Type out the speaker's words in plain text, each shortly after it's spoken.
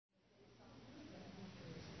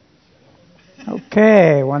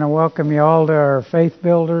Okay, I want to welcome you all to our Faith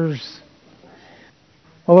Builders.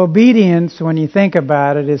 Well, obedience, when you think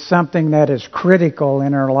about it, is something that is critical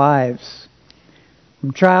in our lives.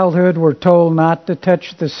 From childhood, we're told not to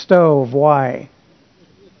touch the stove. Why?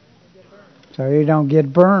 So you don't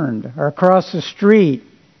get burned. Or across the street,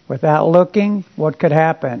 without looking, what could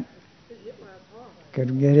happen?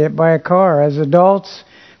 Could get hit by a car. As adults,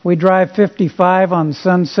 we drive 55 on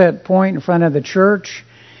Sunset Point in front of the church,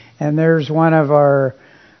 and there's one of our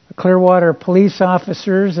Clearwater police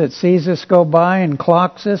officers that sees us go by and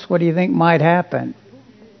clocks us. What do you think might happen?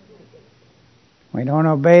 We don't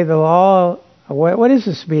obey the law. What is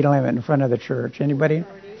the speed limit in front of the church? Anybody?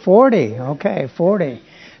 40. Okay, 40.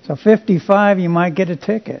 So 55, you might get a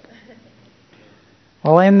ticket.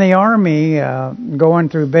 Well, in the Army, going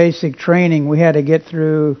through basic training, we had to get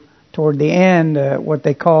through, toward the end, what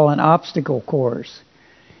they call an obstacle course.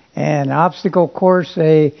 And obstacle course,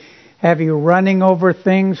 they have you running over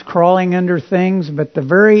things, crawling under things, but the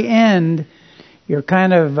very end, you're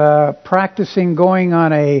kind of practicing going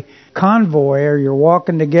on a convoy, or you're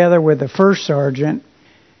walking together with the first sergeant,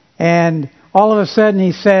 and all of a sudden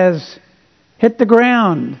he says, hit the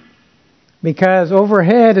ground, because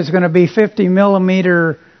overhead is going to be 50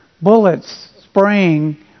 millimeter bullets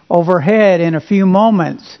spraying overhead in a few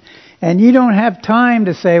moments. And you don't have time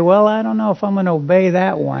to say, well, I don't know if I'm going to obey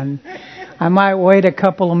that one. I might wait a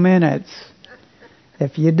couple of minutes.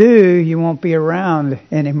 If you do, you won't be around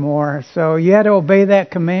anymore. So you had to obey that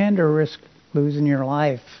command or risk losing your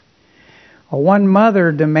life. One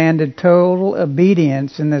mother demanded total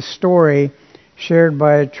obedience in this story shared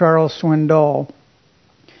by Charles Swindoll.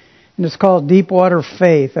 And it's called Deepwater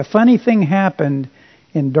Faith. A funny thing happened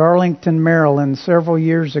in Darlington, Maryland several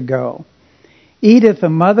years ago. Edith, a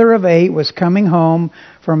mother of 8, was coming home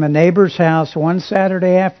from a neighbor's house one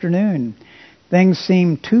Saturday afternoon. Things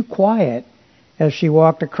seemed too quiet as she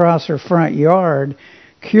walked across her front yard.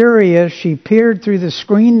 Curious, she peered through the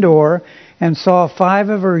screen door and saw 5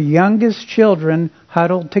 of her youngest children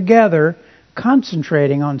huddled together,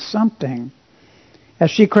 concentrating on something. As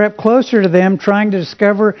she crept closer to them, trying to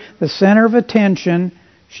discover the center of attention,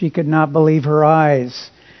 she could not believe her eyes.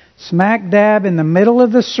 Smack dab in the middle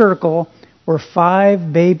of the circle were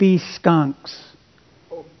 5 baby skunks.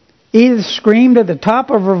 Edith screamed at the top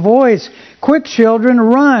of her voice, "Quick, children,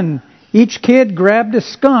 run!" Each kid grabbed a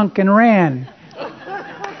skunk and ran.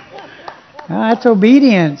 That's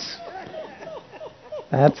obedience.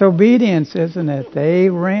 That's obedience, isn't it? They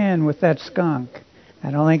ran with that skunk. I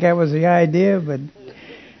don't think that was the idea, but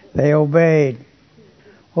they obeyed.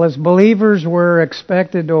 Well, as believers, we're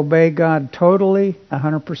expected to obey God totally,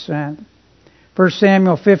 100%. 1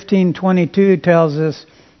 Samuel 15:22 tells us,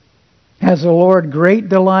 "Has the Lord great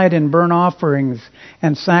delight in burnt offerings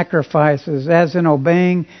and sacrifices, as in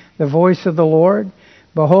obeying the voice of the Lord?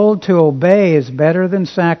 Behold, to obey is better than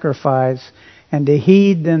sacrifice, and to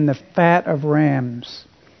heed than the fat of rams."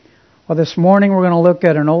 Well, this morning we're going to look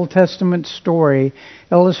at an Old Testament story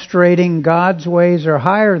illustrating God's ways are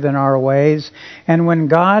higher than our ways, and when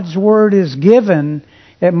God's word is given,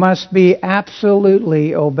 it must be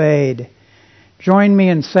absolutely obeyed. Join me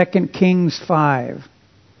in 2 Kings 5.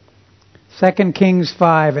 2 Kings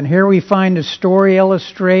 5, and here we find a story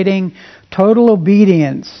illustrating total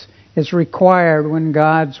obedience is required when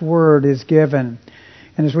God's word is given.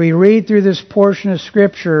 And as we read through this portion of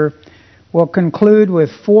Scripture, we'll conclude with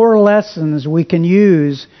 4 lessons we can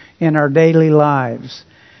use in our daily lives.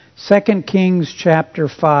 2 Kings chapter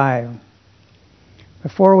 5.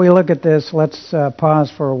 Before we look at this, let's pause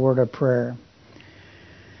for a word of prayer.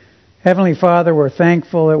 Heavenly Father, we're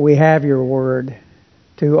thankful that we have your word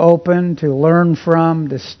to open, to learn from,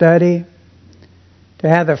 to study, to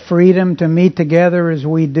have the freedom to meet together as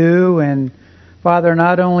we do, and Father,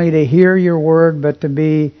 not only to hear your word, but to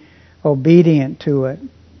be obedient to it.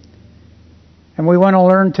 And we want to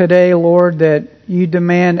learn today, Lord, that you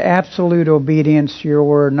demand absolute obedience to your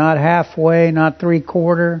word, not halfway, not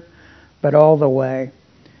 3/4, but all the way.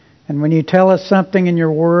 And when you tell us something in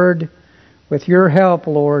your word, with your help,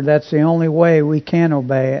 Lord, that's the only way we can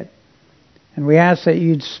obey it. And we ask that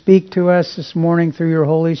you'd speak to us this morning through your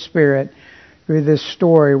Holy Spirit, through this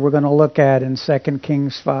story we're going to look at in 2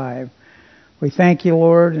 Kings 5. We thank you,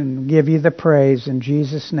 Lord, and give you the praise in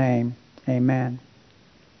Jesus' name. Amen.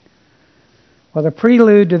 Well, the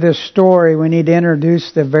prelude to this story, we need to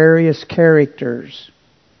introduce the various characters.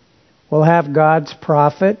 We'll have God's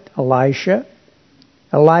prophet, Elisha,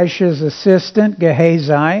 Elisha's assistant,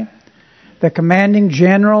 Gehazi, the commanding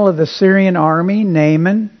general of the Syrian army,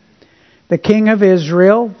 Naaman, the king of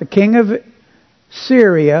Israel, the king of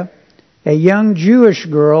Syria, a young Jewish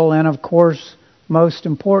girl, and of course, most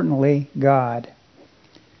importantly, God.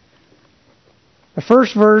 The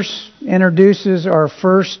first verse introduces our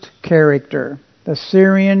first character, the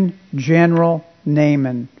Syrian general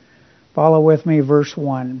Naaman. Follow with me, verse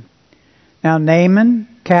 1. Now Naaman,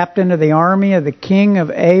 captain of the army of the king of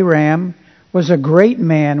Aram, was a great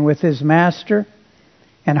man with his master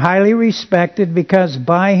and highly respected because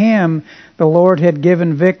by him the Lord had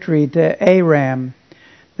given victory to Aram.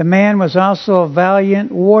 The man was also a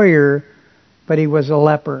valiant warrior, but he was a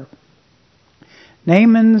leper.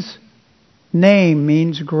 Naaman's name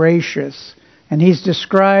means gracious, and he's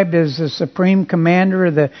described as the supreme commander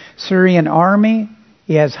of the Syrian army.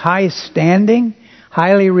 He has high standing,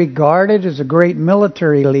 highly regarded as a great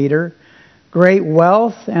military leader, great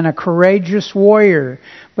wealth, and a courageous warrior.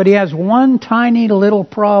 But he has one tiny little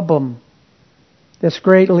problem. This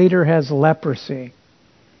great leader has leprosy.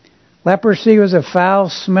 Leprosy was a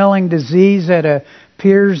foul-smelling disease that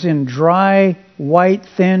appears in dry, white,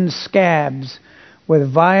 thin scabs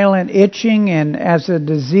with violent itching, and as the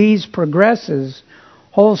disease progresses,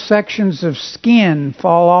 whole sections of skin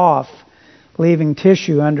fall off, leaving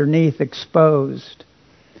tissue underneath exposed.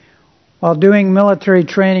 While doing military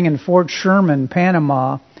training in Fort Sherman,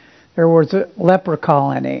 Panama, there was a leper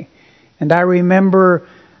colony. And I remember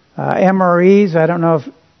MREs. I don't know if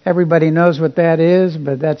everybody knows what that is,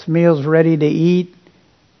 but that's meals ready to eat.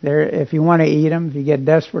 If you want to eat them, if you get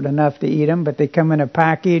desperate enough to eat them, but they come in a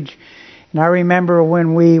package. And I remember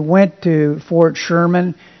when we went to Fort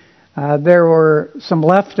Sherman, there were some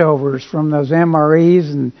leftovers from those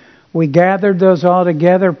MREs, and we gathered those all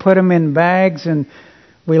together, put them in bags, and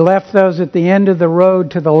we left those at the end of the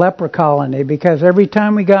road to the leper colony, because every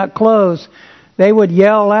time we got close, they would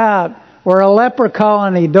yell out, "We're a leper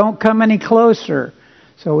colony, don't come any closer."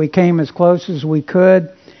 So we came as close as we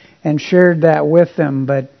could and shared that with them,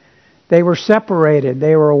 but they were separated.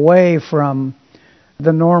 They were away from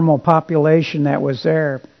the normal population that was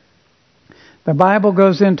there. The Bible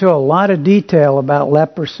goes into a lot of detail about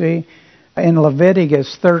leprosy in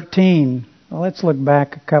Leviticus 13. Well, let's look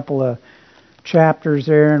back a couple of chapters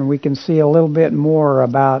there and we can see a little bit more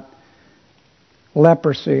about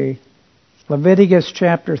leprosy. Leviticus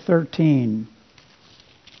chapter 13.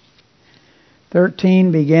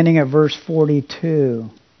 13 beginning at verse 42.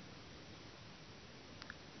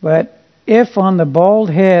 But if on the bald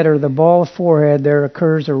head or the bald forehead there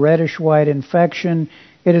occurs a reddish-white infection,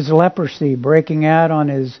 it is leprosy breaking out on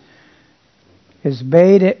his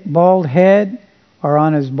bald head or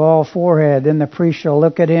on his bald forehead. Then the priest shall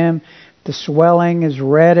look at him. The swelling is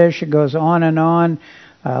reddish. It goes on and on.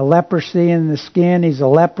 Leprosy in the skin. He's a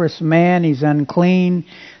leprous man. He's unclean.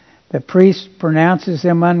 The priest pronounces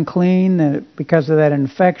him unclean because of that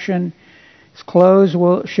infection. His clothes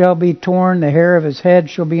shall be torn, the hair of his head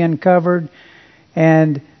shall be uncovered,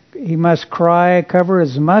 and he must cry, cover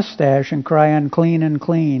his mustache, and cry, "Unclean,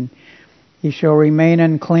 unclean." He shall remain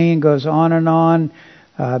unclean, goes on and on.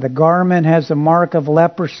 The garment has the mark of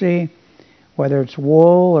leprosy, whether it's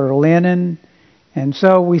wool or linen. And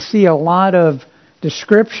so we see a lot of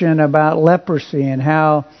description about leprosy and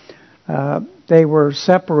how they were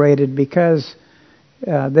separated because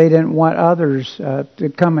they didn't want others to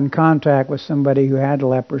come in contact with somebody who had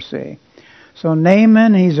leprosy. So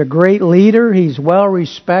Naaman, he's a great leader. He's well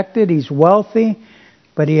respected. He's wealthy,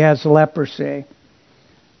 but he has leprosy.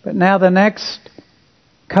 But now the next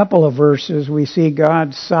couple of verses, we see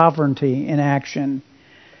God's sovereignty in action.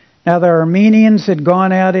 Now the Arameans had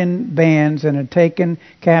gone out in bands and had taken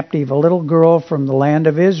captive a little girl from the land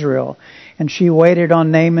of Israel. And she waited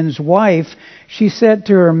on Naaman's wife. She said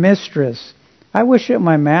to her mistress, "I wish that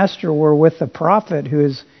my master were with the prophet who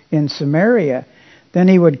is in Samaria. Then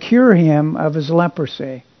he would cure him of his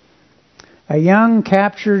leprosy." A young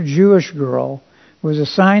captured Jewish girl who was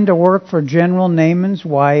assigned to work for General Naaman's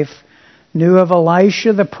wife knew of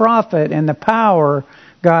Elisha the prophet and the power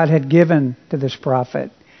God had given to this prophet.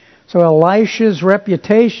 So Elisha's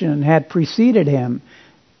reputation had preceded him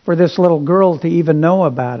for this little girl to even know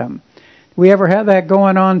about him. We ever have that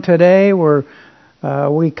going on today where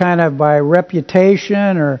we kind of by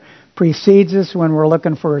reputation or precedes us when we're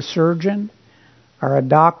looking for a surgeon or a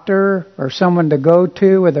doctor or someone to go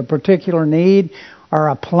to with a particular need, or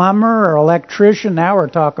a plumber or electrician? Now we're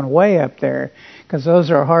talking way up there because those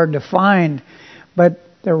are hard to find. But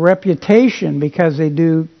their reputation, because they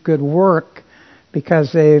do good work,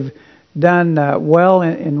 because they've done well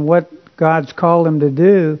in what God's called them to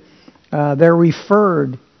do, they're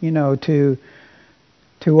referred,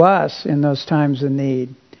 to us in those times of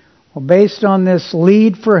need. Well, based on this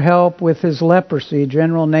lead for help with his leprosy,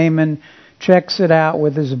 General Naaman checks it out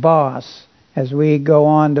with his boss as we go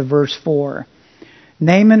on to verse 4.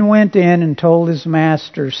 Naaman went in and told his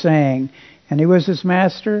master, saying, and who was his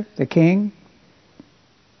master? The king?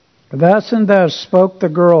 Thus and thus spoke the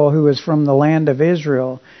girl who was from the land of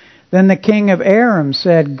Israel. Then the king of Aram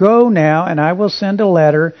said, Go now, and I will send a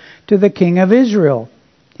letter to the king of Israel.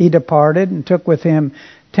 He departed and took with him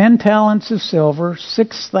 10 talents of silver,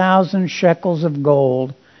 6,000 shekels of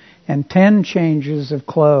gold, and 10 changes of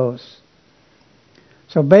clothes.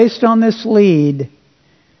 So based on this lead,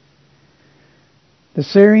 the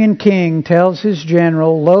Syrian king tells his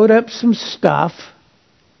general, load up some stuff,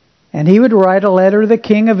 and he would write a letter to the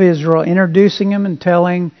king of Israel, introducing him and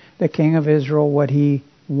telling the king of Israel what he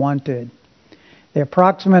wanted. The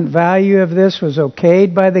approximate value of this was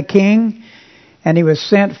okayed by the king, and he was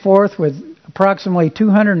sent forth with approximately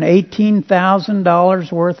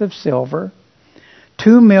 $218,000 worth of silver,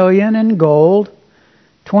 $2 million in gold,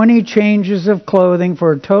 20 changes of clothing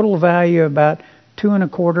for a total value of about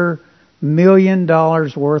 $2.25 million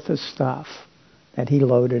worth of stuff that he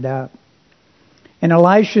loaded up. In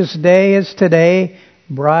Elisha's day as today,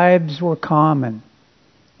 bribes were common.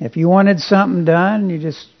 If you wanted something done, you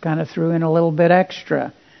just kind of threw in a little bit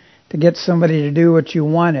extra to get somebody to do what you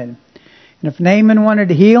wanted. And if Naaman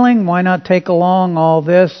wanted healing, why not take along all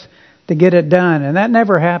this to get it done? And that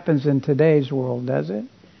never happens in today's world, does it?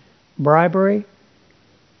 Bribery?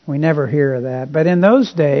 We never hear of that. But in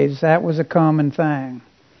those days, that was a common thing.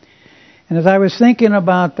 And as I was thinking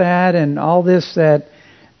about that and all this that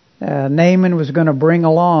Naaman was going to bring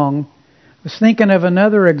along, I was thinking of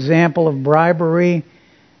another example of bribery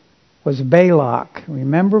was Balak.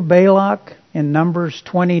 Remember Balak in Numbers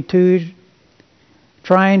 22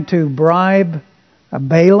 trying to bribe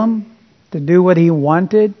Balaam to do what he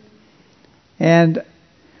wanted? And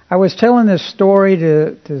I was telling this story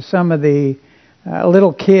to some of the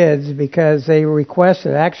little kids because they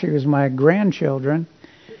requested, actually it was my grandchildren,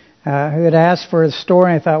 who had asked for a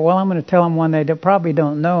story. I thought, well, I'm going to tell them one they probably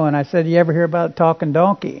don't know. And I said, you ever hear about talking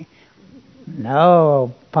donkey?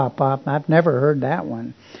 No, Pop, I've never heard that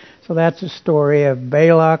one. So that's a story of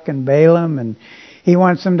Balak and Balaam, and he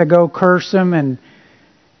wants them to go curse him, and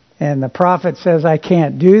the prophet says, I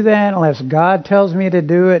can't do that unless God tells me to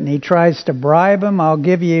do it, and he tries to bribe him. I'll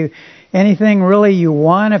give you anything really you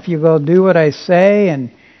want if you go do what I say.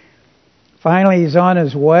 And finally he's on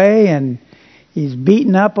his way, and he's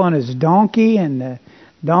beaten up on his donkey, and the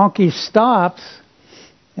donkey stops,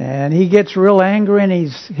 and he gets real angry, and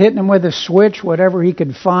he's hitting him with a switch, whatever he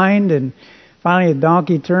could find, and finally the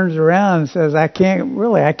donkey turns around and says, I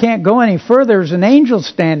can't go any further. There's an angel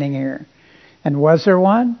standing here. And was there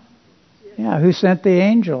one? Yeah, who sent the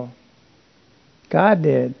angel? God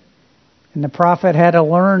did. And the prophet had to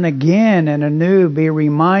learn again and anew, be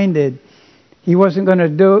reminded he wasn't going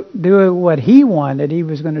to do what he wanted. He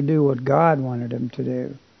was going to do what God wanted him to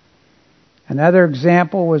do. Another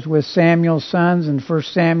example was with Samuel's sons in 1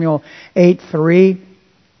 Samuel 8:3.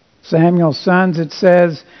 Samuel's sons, it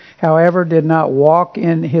says, however, did not walk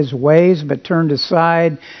in his ways, but turned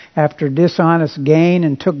aside after dishonest gain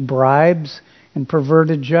and took bribes and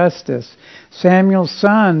perverted justice. Samuel's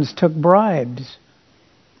sons took bribes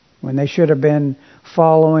when they should have been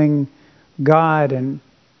following God and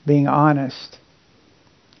being honest.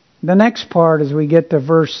 The next part, as we get to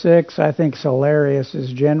verse 6, I think is hilarious,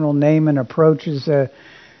 as General Naaman approaches the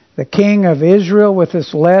king of Israel with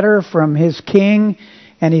this letter from his king,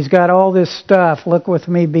 and he's got all this stuff. Look with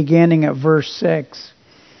me beginning at verse 6.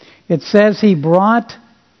 It says, he brought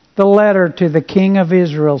the letter to the king of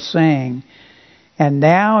Israel, saying, and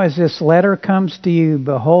now as this letter comes to you,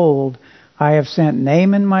 behold, I have sent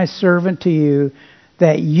Naaman my servant to you,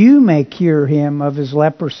 that you may cure him of his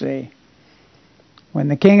leprosy. When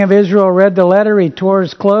the king of Israel read the letter, he tore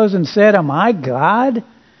his clothes and said, am I God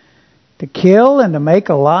to kill and to make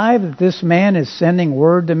alive, that this man is sending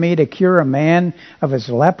word to me to cure a man of his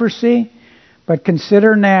leprosy? But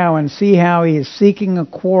consider now and see how he is seeking a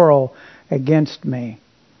quarrel against me.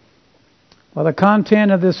 Well, the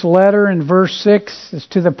content of this letter in verse 6 is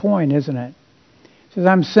to the point, isn't it? It says,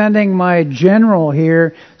 I'm sending my general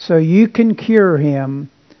here so you can cure him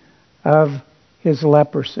of his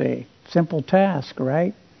leprosy. Simple task,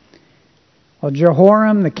 right? Well,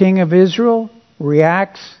 Jehoram, the king of Israel,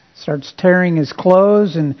 reacts, starts tearing his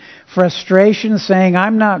clothes in frustration, saying,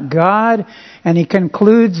 I'm not God. And he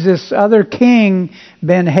concludes, this other king,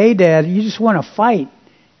 Ben-Hadad, you just want to fight.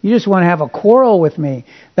 You just want to have a quarrel with me.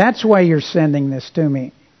 That's why you're sending this to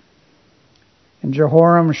me. And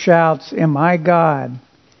Jehoram shouts, am I God?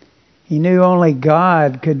 He knew only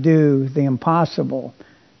God could do the impossible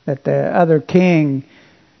that the other king,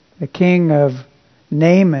 the king of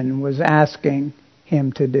Naaman, was asking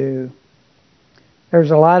him to do.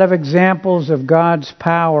 There's a lot of examples of God's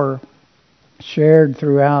power shared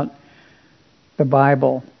throughout the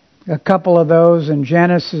Bible. A couple of those in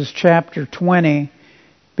Genesis chapter 20,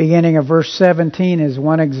 beginning of verse 17 is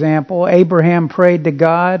one example. Abraham prayed to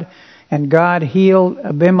God, and God healed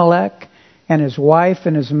Abimelech and his wife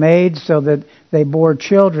and his maid so that they bore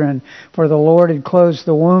children. For the Lord had closed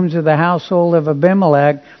the wombs of the household of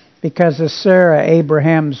Abimelech because of Sarah,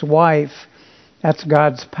 Abraham's wife. That's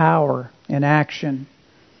God's power in action.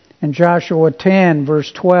 In Joshua 10,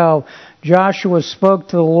 verse 12, Joshua spoke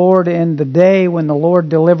to the Lord in the day when the Lord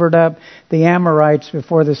delivered up the Amorites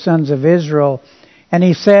before the sons of Israel. And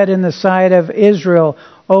he said in the sight of Israel,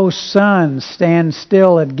 O sun, stand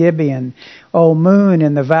still at Gibeon. O moon,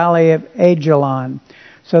 in the valley of Ajalon.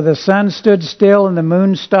 So the sun stood still and the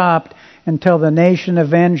moon stopped until the nation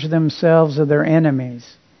avenged themselves of their enemies.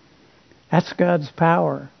 That's God's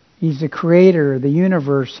power. He's the creator of the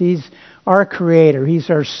universe. He's our creator.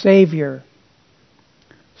 He's our Savior.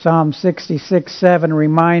 Psalm 66:7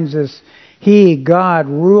 reminds us, He, God,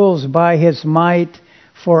 rules by His might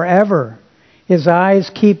forever. His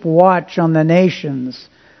eyes keep watch on the nations.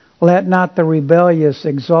 Let not the rebellious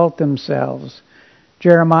exalt themselves.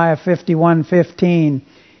 Jeremiah 51:15.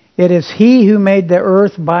 It is He who made the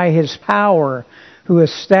earth by His power, who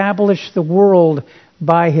established the world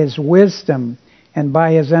by His wisdom, and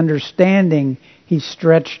by His understanding He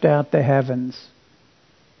stretched out the heavens.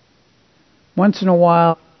 Once in a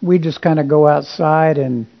while, we just kind of go outside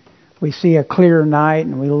and we see a clear night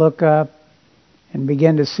and we look up and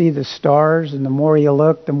begin to see the stars. And the more you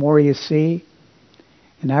look, the more you see.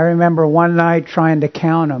 And I remember one night trying to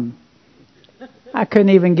count them. I couldn't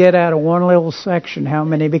even get out of one little section how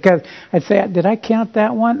many, because I'd say, did I count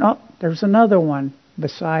that one? Oh, there's another one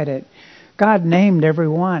beside it. God named every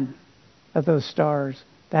one of those stars.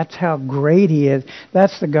 That's how great He is.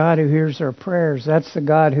 That's the God who hears our prayers. That's the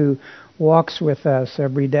God who walks with us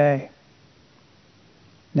every day.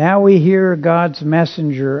 Now we hear God's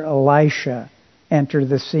messenger, Elisha, enter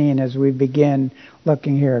the scene as we begin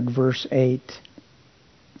looking here at verse 8.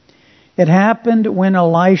 It happened when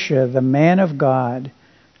Elisha, the man of God,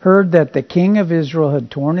 heard that the king of Israel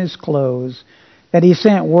had torn his clothes, that he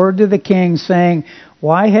sent word to the king saying,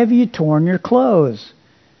 Why have you torn your clothes?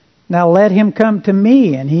 Now let him come to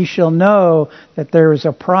me, and he shall know that there is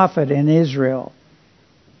a prophet in Israel.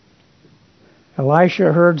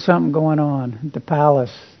 Elisha heard something going on at the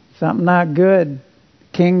palace. Something not good.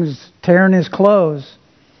 The king's tearing his clothes.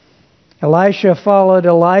 Elisha followed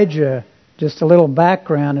Elijah. Just a little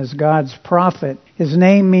background, as God's prophet. His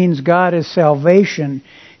name means God is salvation.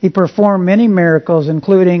 He performed many miracles,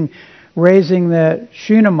 including raising the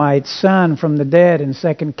Shunammite's son from the dead in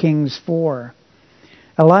 2 Kings 4.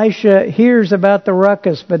 Elisha hears about the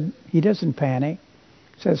ruckus, but he doesn't panic.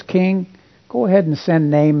 He says, King, go ahead and send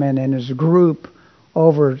Naaman and his group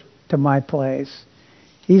over to my place.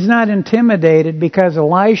 He's not intimidated because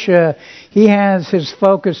Elisha, he has his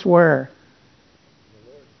focus where?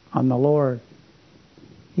 On the Lord.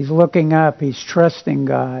 He's looking up. He's trusting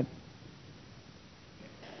God.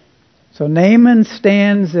 So Naaman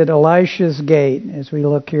stands at Elisha's gate as we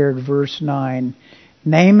look here at verse 9.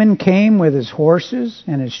 Naaman came with his horses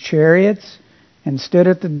and his chariots and stood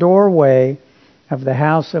at the doorway of the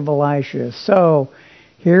house of Elisha. So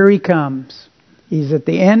here he comes. He's at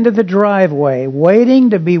the end of the driveway, waiting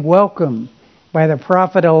to be welcomed by the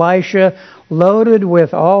prophet Elisha, loaded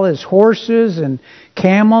with all his horses and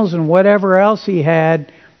camels and whatever else he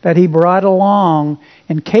had that he brought along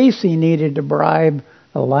in case he needed to bribe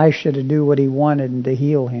Elisha to do what he wanted and to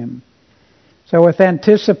heal him. So with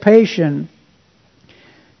anticipation,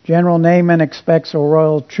 General Naaman expects a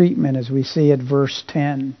royal treatment, as we see at verse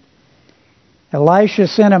 10. Elisha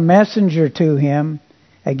sent a messenger to him.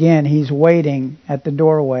 Again, he's waiting at the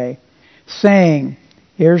doorway, saying,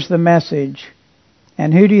 here's the message.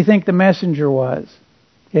 And who do you think the messenger was?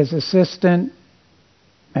 His assistant,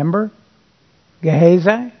 remember?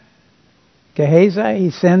 Gehazi? Gehazi,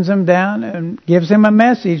 he sends him down and gives him a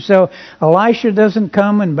message. So Elisha doesn't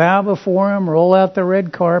come and bow before him, roll out the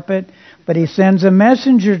red carpet, but he sends a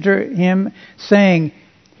messenger to him saying,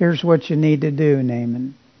 here's what you need to do,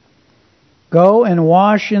 Naaman. Go and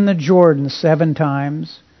wash in the Jordan 7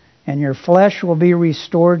 times, and your flesh will be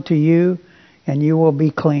restored to you, and you will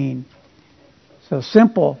be clean. So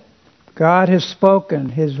simple. God has spoken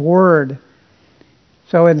His word.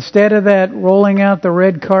 So instead of that rolling out the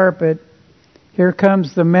red carpet, here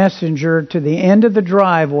comes the messenger to the end of the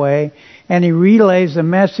driveway, and he relays a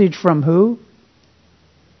message from who?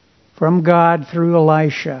 From God through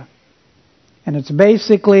Elisha. And it's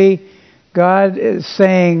basically God is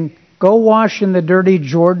saying, Go wash in the dirty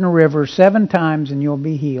Jordan River 7 times and you'll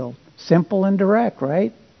be healed. Simple and direct,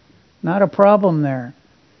 right? Not a problem there.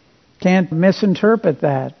 Can't misinterpret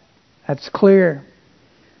that. That's clear.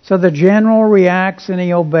 So the general reacts and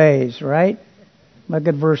he obeys, right? Look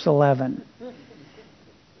at verse 11.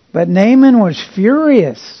 But Naaman was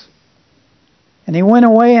furious. And he went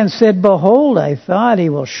away and said, Behold, I thought he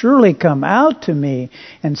will surely come out to me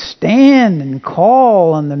and stand and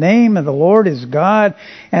call on the name of the Lord his God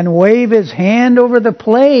and wave his hand over the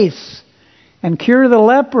place and cure the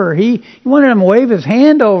leper. He wanted him to wave his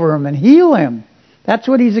hand over him and heal him. That's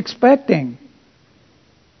what he's expecting.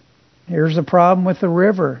 Here's the problem with the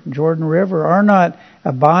river, Jordan River. Are not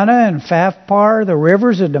Abana and Phaphar, the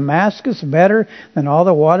rivers of Damascus, better than all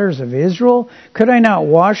the waters of Israel? Could I not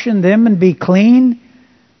wash in them and be clean?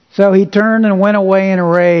 So he turned and went away in a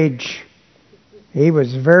rage. He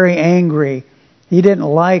was very angry. He didn't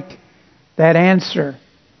like that answer.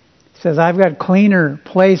 He says, I've got cleaner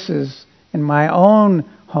places in my own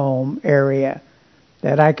home area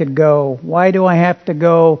that I could go. Why do I have to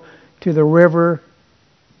go to the river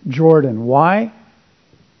Jordan? Why?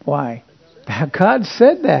 Why? God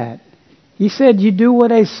said that. He said, you do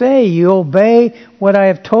what I say. You obey what I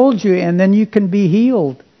have told you, and then you can be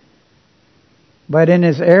healed. But in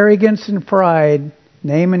his arrogance and pride,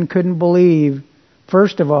 Naaman couldn't believe.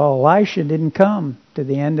 First of all, Elisha didn't come to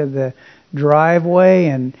the end of the driveway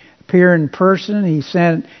and appear in person. He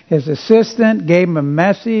sent his assistant, gave him a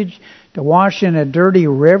message to wash in a dirty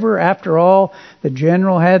river. After all, the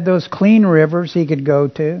general had those clean rivers he could go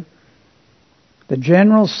to. The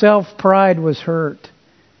general's self-pride was hurt.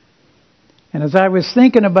 And as I was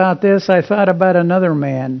thinking about this, I thought about another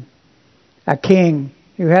man, a king,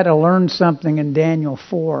 who had to learn something in Daniel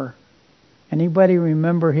 4. Anybody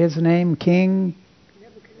remember his name? King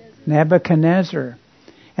Nebuchadnezzar.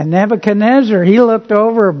 And Nebuchadnezzar, he looked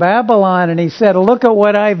over Babylon and he said, look at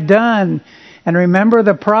what I've done. And remember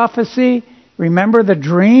the prophecy? Remember the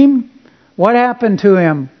dream? What happened to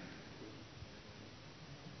him?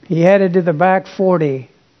 He headed to the back 40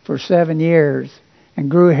 for 7 years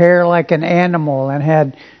and grew hair like an animal and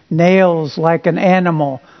had nails like an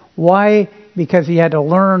animal. Why? Because he had to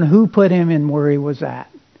learn who put him in where he was at.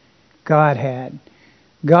 God had.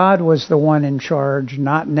 God was the one in charge,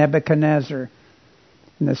 not Nebuchadnezzar.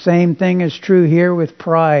 And the same thing is true here with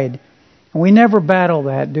pride. And we never battle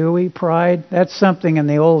that, do we? Pride? That's something in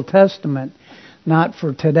the Old Testament, not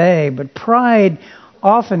for today. But pride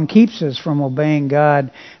often keeps us from obeying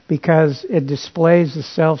God because it displays a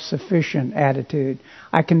self-sufficient attitude.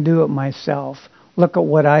 I can do it myself. Look at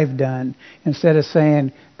what I've done. Instead of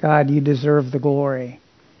saying, God, you deserve the glory.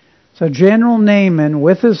 So General Naaman,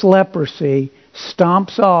 with his leprosy,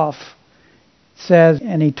 stomps off, says,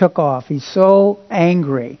 and he took off. He's so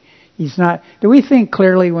angry. He's not. Do we think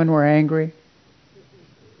clearly when we're angry?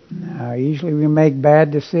 No, usually we make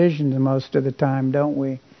bad decisions most of the time, don't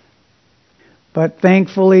we? But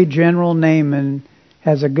thankfully, General Naaman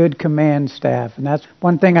has a good command staff. And that's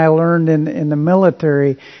one thing I learned in the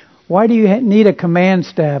military. Why do you need a command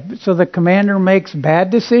staff? So the commander makes bad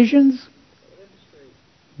decisions?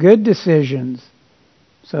 Good decisions.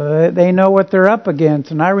 So they know what they're up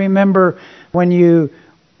against. And I remember when you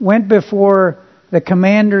went before the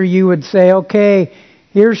commander, you would say, okay,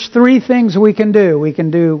 here's 3 things we can do. We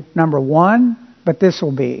can do number 1, but this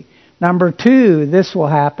will be. Number 2, this will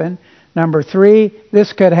happen. Number 3,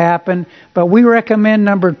 this could happen. But we recommend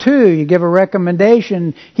number 2. You give a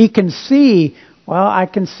recommendation. He can see, well, I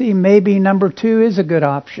can see maybe number 2 is a good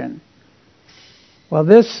option. Well,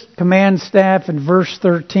 this command staff in verse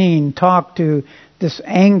 13 talked to this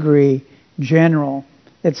angry general.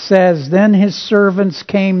 It says, then his servants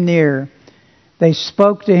came near. They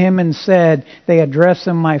spoke to him and said, they addressed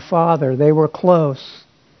him, my father. They were close.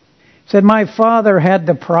 Said, my father, had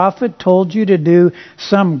the prophet told you to do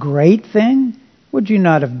some great thing? Would you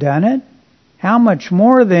not have done it? How much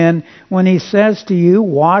more then when he says to you,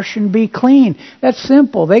 wash and be clean? That's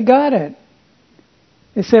simple. They got it.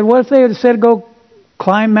 They said, what if they had said, go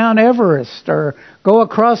climb Mount Everest or go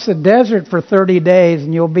across the desert for 30 days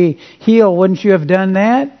and you'll be healed? Wouldn't you have done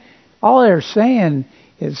that? All they're saying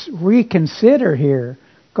is reconsider here.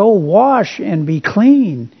 Go wash and be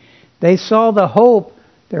clean. They saw the hope.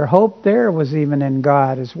 Their hope there was even in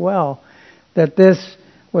God as well. That this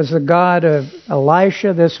was the God of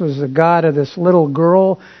Elisha. This was the God of this little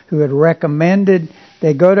girl who had recommended.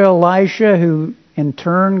 They go to Elisha, who in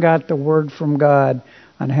turn got the word from God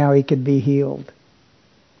on how he could be healed.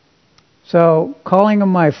 So, calling him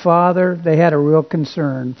my father, they had a real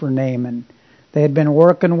concern for Naaman. They had been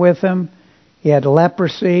working with him. He had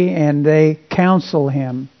leprosy, and they counsel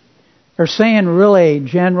him. They're saying, really,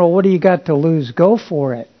 General, what do you got to lose? Go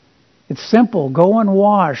for it. It's simple. Go and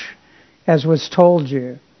wash, as was told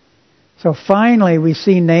you. So finally, we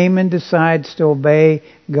see Naaman decides to obey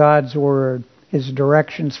God's word, his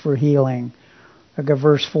directions for healing. Look at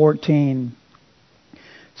verse 14.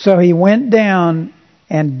 So he went down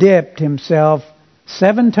and dipped himself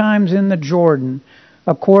 7 times in the Jordan,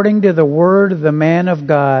 according to the word of the man of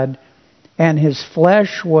God, and his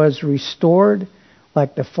flesh was restored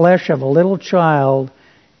like the flesh of a little child,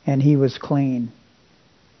 and he was clean.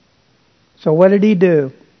 So what did he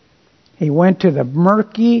do? He went to the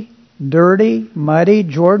murky, dirty, muddy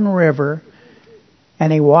Jordan River,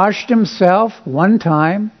 and he washed himself 1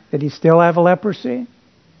 time. Did he still have leprosy?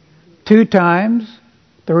 2 times,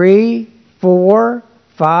 3, 4,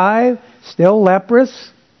 5, still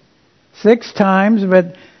leprous. 6 times,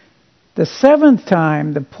 but the 7th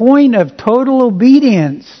time, the point of total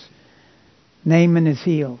obedience, Naaman is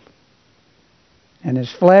healed. And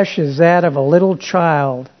his flesh is that of a little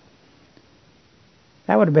child.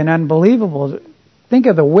 That would have been unbelievable. Think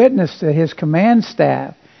of the witness to his command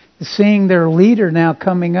staff, seeing their leader now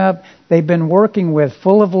coming up, they've been working with,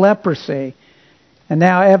 full of leprosy. And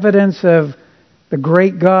now evidence of the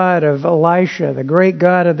great God of Elisha, the great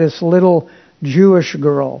God of this little Jewish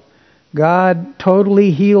girl. God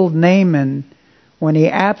totally healed Naaman when he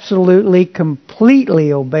absolutely,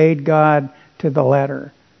 completely obeyed God to the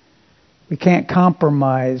letter. We can't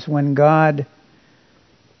compromise when God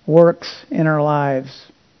works in our lives.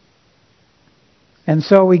 And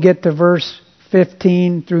so we get to verse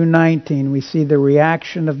 15 through 19. We see the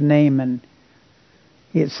reaction of Naaman.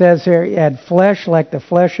 It says here, he had flesh like the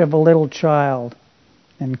flesh of a little child,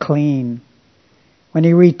 and clean. When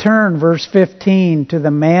he returned, verse 15, to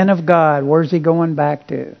the man of God, where's he going back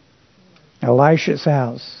to? Elisha's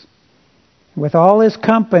house. With all his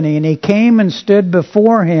company, and he came and stood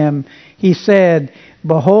before him, he said,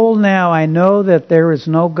 Behold now, I know that there is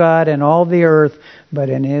no God in all the earth but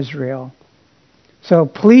in Israel. So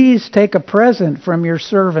please take a present from your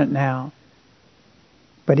servant now.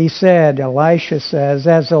 But he said, Elisha says,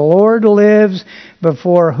 As the Lord lives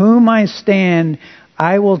before whom I stand,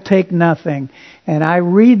 I will take nothing. And I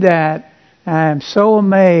read that, and I am so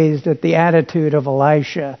amazed at the attitude of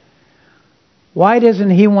Elisha. Why doesn't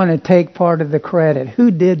he want to take part of the credit? Who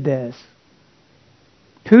did this?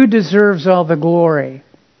 Who deserves all the glory?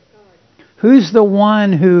 Who's the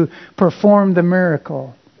one who performed the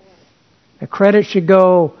miracle? The credit should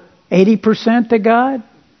go 80% to God?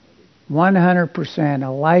 100%.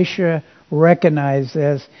 Elisha recognized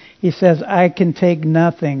this. He says, I can take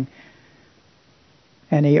nothing.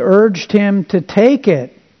 And he urged him to take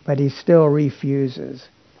it, but he still refuses.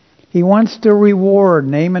 He wants to reward.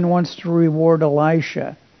 Naaman wants to reward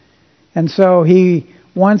Elisha. And so he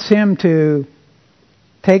wants him to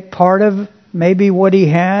take part of maybe what he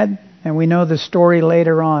had. And we know the story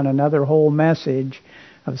later on, another whole message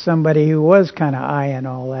of somebody who was kind of eyeing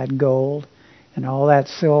all that gold and all that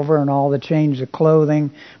silver and all the change of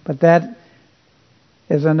clothing. But that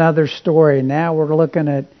is another story. Now we're looking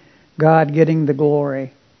at God getting the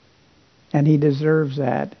glory. And He deserves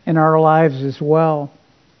that in our lives as well.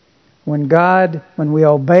 When we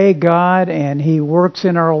obey God and He works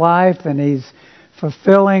in our life and He's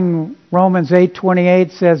fulfilling, Romans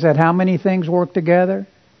 8:28 says that how many things work together?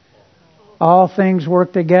 All things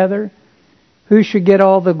work together. Who should get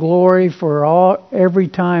all the glory for every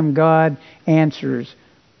time God answers?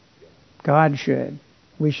 God should.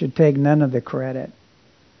 We should take none of the credit.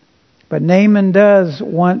 But Naaman does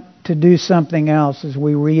want to do something else as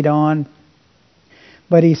we read on.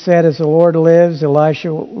 But he said, as the Lord lives,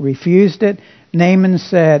 Elisha refused it. Naaman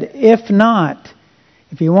said, if not,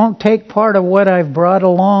 if you won't take part of what I've brought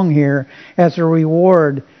along here as a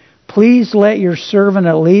reward, please let your servant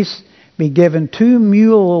at least be given 2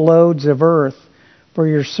 mule loads of earth, for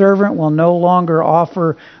your servant will no longer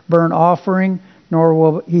offer burnt offering, nor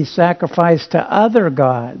will he sacrifice to other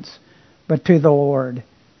gods, but to the Lord.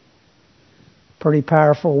 Pretty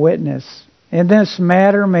powerful witness. In this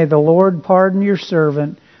matter, may the Lord pardon your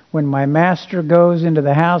servant when my master goes into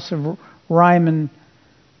the house of Rimmon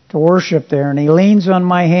to worship there, and he leans on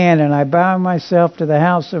my hand, and I bow myself to the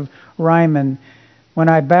house of Rimmon. When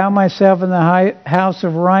I bow myself in the house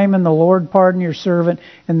of Rimmon, the Lord pardon your servant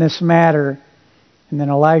in this matter. And then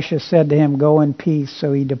Elisha said to him, go in peace.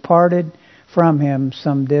 So he departed from him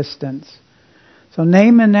some distance. So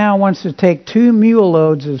Naaman now wants to take 2 mule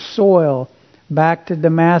loads of soil back to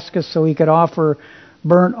Damascus so he could offer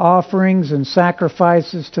burnt offerings and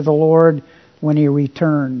sacrifices to the Lord when he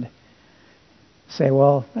returned. Say,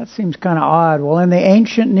 well, that seems kind of odd. Well, in the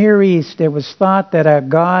ancient Near East, it was thought that a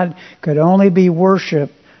god could only be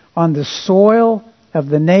worshipped on the soil of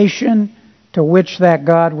the nation to which that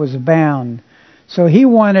God was bound. So he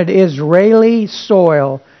wanted Israeli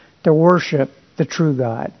soil to worship the true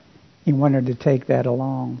God. He wanted to take that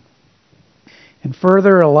along. And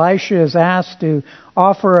further, Elisha is asked to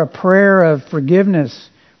offer a prayer of forgiveness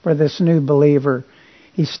for this new believer.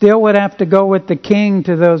 He still would have to go with the king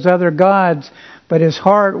to those other gods, but his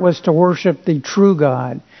heart was to worship the true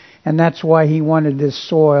God. And that's why he wanted this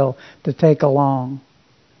soil to take along.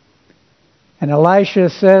 And Elisha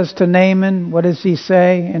says to Naaman, what does he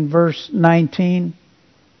say in verse 19?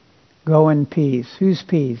 Go in peace. Whose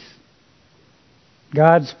peace?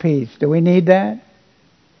 God's peace. Do we need that?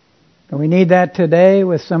 Do we need that today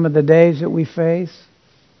with some of the days that we face?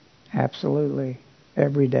 Absolutely.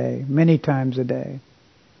 Every day. Many times a day.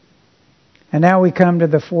 And now we come to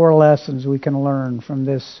the 4 lessons we can learn from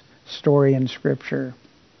this story in Scripture.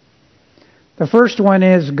 The first one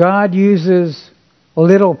is God uses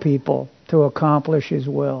little people to accomplish His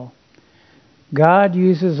will. God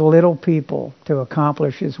uses little people to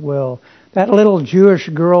accomplish His will. That little Jewish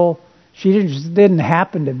girl, she just didn't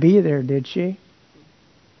happen to be there, did she?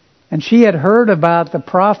 And she had heard about the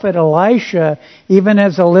prophet Elisha even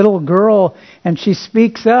as a little girl, and she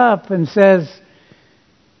speaks up and says,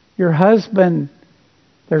 your husband,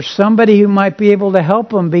 there's somebody who might be able to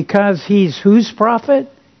help him because he's whose prophet?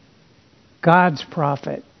 God's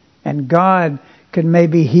prophet. And God could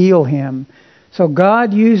maybe heal him. So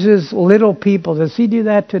God uses little people. Does He do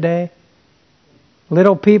that today?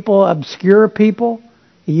 Little people, obscure people.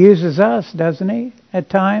 He uses us, doesn't He, at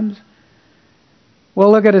times?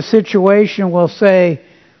 We'll look at a situation, we'll say,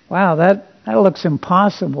 wow, that looks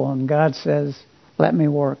impossible. And God says, let me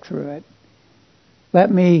work through it. Let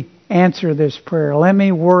me answer this prayer. Let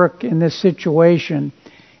me work in this situation.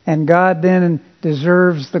 And God then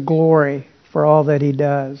deserves the glory for all that He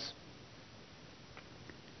does.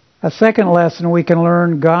 A second lesson we can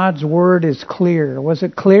learn, God's Word is clear. Was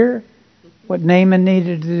it clear what Naaman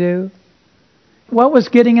needed to do? What was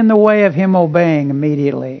getting in the way of him obeying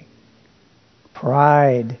immediately?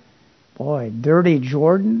 Pride. Boy, dirty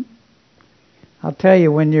Jordan. I'll tell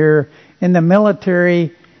you, when you're in the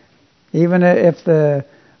military, even if the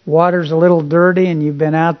water's a little dirty and you've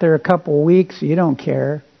been out there a couple of weeks, you don't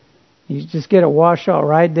care. You just get it washed off,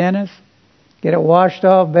 right, Dennis? Get it washed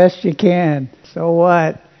off best you can. So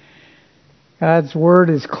what? God's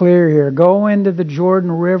Word is clear here. Go into the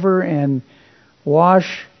Jordan River and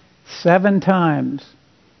wash 7 times.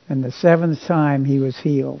 And the 7th time he was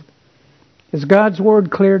healed. Is God's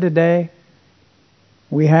Word clear today?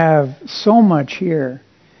 We have so much here.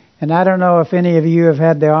 And I don't know if any of you have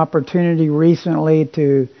had the opportunity recently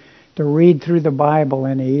to read through the Bible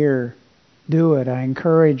in a year. Do it. I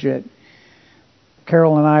encourage it.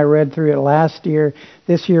 Carol and I read through it last year.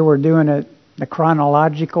 This year we're doing it, the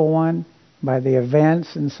chronological one, by the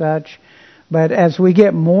events and such. But as we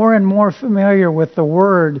get more and more familiar with the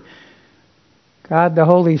Word, God, the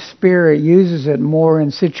Holy Spirit, uses it more in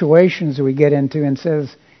situations we get into and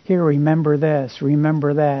says, here, remember this,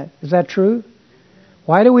 remember that. Is that true?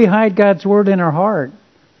 Why do we hide God's Word in our heart?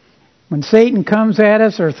 When Satan comes at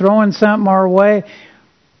us or throwing something our way,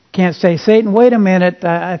 can't say, Satan, wait a minute,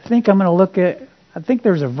 I think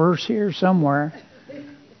there's a verse here somewhere.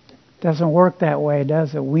 Doesn't work that way,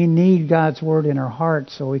 does it? We need God's Word in our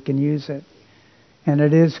hearts so we can use it. And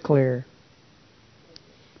it is clear.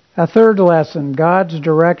 A third lesson, God's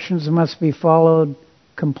directions must be followed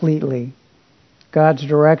completely. God's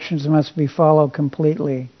directions must be followed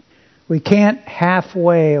completely. We can't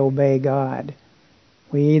halfway obey God.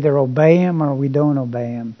 We either obey Him or we don't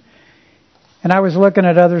obey Him. And I was looking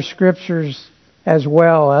at other scriptures as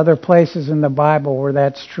well, other places in the Bible where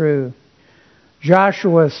that's true.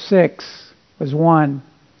 Joshua 6 was one.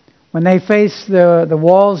 When they faced the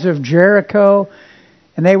walls of Jericho,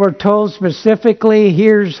 and they were told specifically,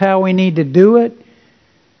 here's how we need to do it,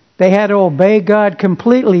 they had to obey God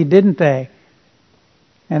completely, didn't they?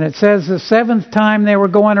 And it says the 7th time they were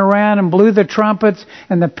going around and blew the trumpets,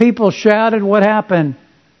 and the people shouted, what happened?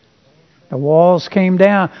 The walls came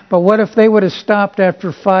down. But what if they would have stopped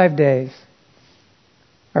after 5 days?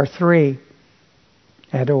 Or 3?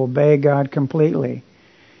 Had to obey God completely.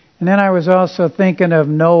 And then I was also thinking of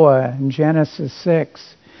Noah in Genesis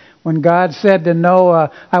 6. When God said to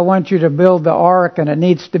Noah, I want you to build the ark and it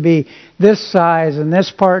needs to be this size and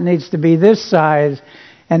this part needs to be this size.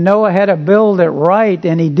 And Noah had to build it right,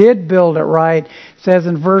 and he did build it right. It says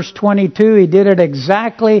in verse 22, he did it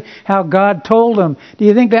exactly how God told him. Do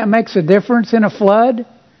you think that makes a difference in a flood?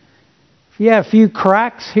 If you have a few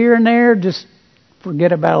cracks here and there, just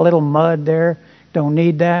forget about a little mud there. Don't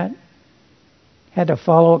need that. had to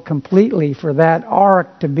follow it completely for that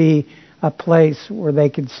ark to be a place where they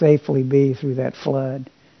could safely be through that flood.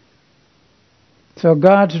 So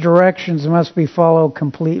God's directions must be followed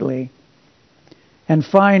completely. And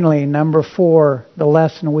finally, number 4, the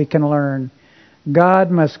lesson we can learn.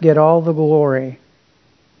 God must get all the glory.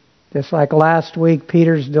 Just like last week,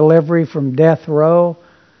 Peter's delivery from death row.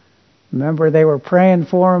 Remember, they were praying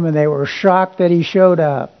for him and they were shocked that he showed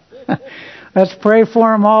up. Let's pray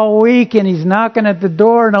for him all week, and he's knocking at the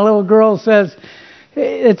door, and a little girl says,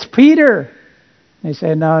 "It's Peter." They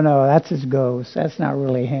said, no, that's his ghost. That's not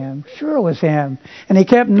really him. Sure it was him. And he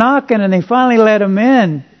kept knocking, and they finally let him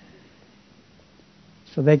in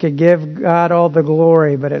so they could give God all the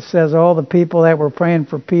glory. But it says all the people that were praying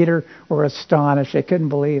for Peter were astonished. They couldn't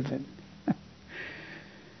believe it.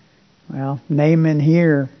 Well, Naaman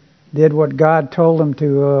here did what God told him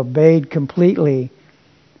to, obeyed completely,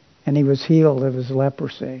 and he was healed of his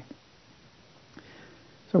leprosy.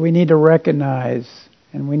 So we need to recognize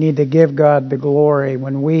and we need to give God the glory.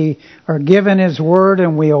 When we are given His Word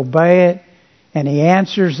and we obey it, and He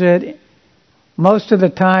answers it, most of the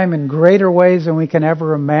time in greater ways than we can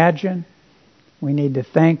ever imagine, we need to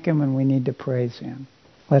thank Him and we need to praise Him.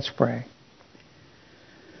 Let's pray.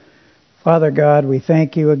 Father God, we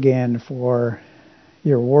thank You again for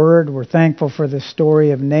Your Word. We're thankful for the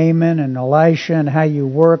story of Naaman and Elisha and how You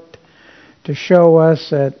worked to show us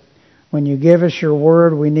that when You give us Your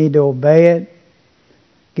Word, we need to obey it.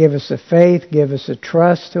 Give us a faith, give us a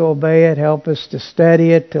trust to obey it. Help us to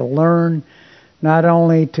study it, to learn, not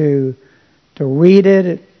only to read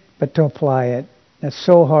it, but to apply it. That's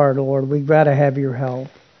so hard, Lord. We've got to have Your help.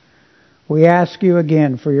 We ask You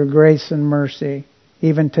again for Your grace and mercy.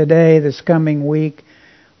 Even today, this coming week,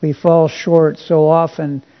 we fall short so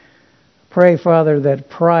often. Pray, Father, that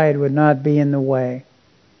pride would not be in the way.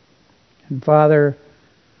 And Father,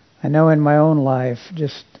 I know in my own life,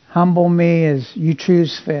 just humble me as You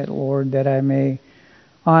choose fit, Lord, that I may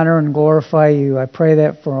honor and glorify You. I pray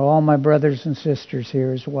that for all my brothers and sisters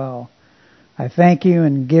here as well. I thank You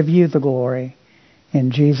and give You the glory.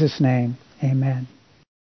 In Jesus' name, amen.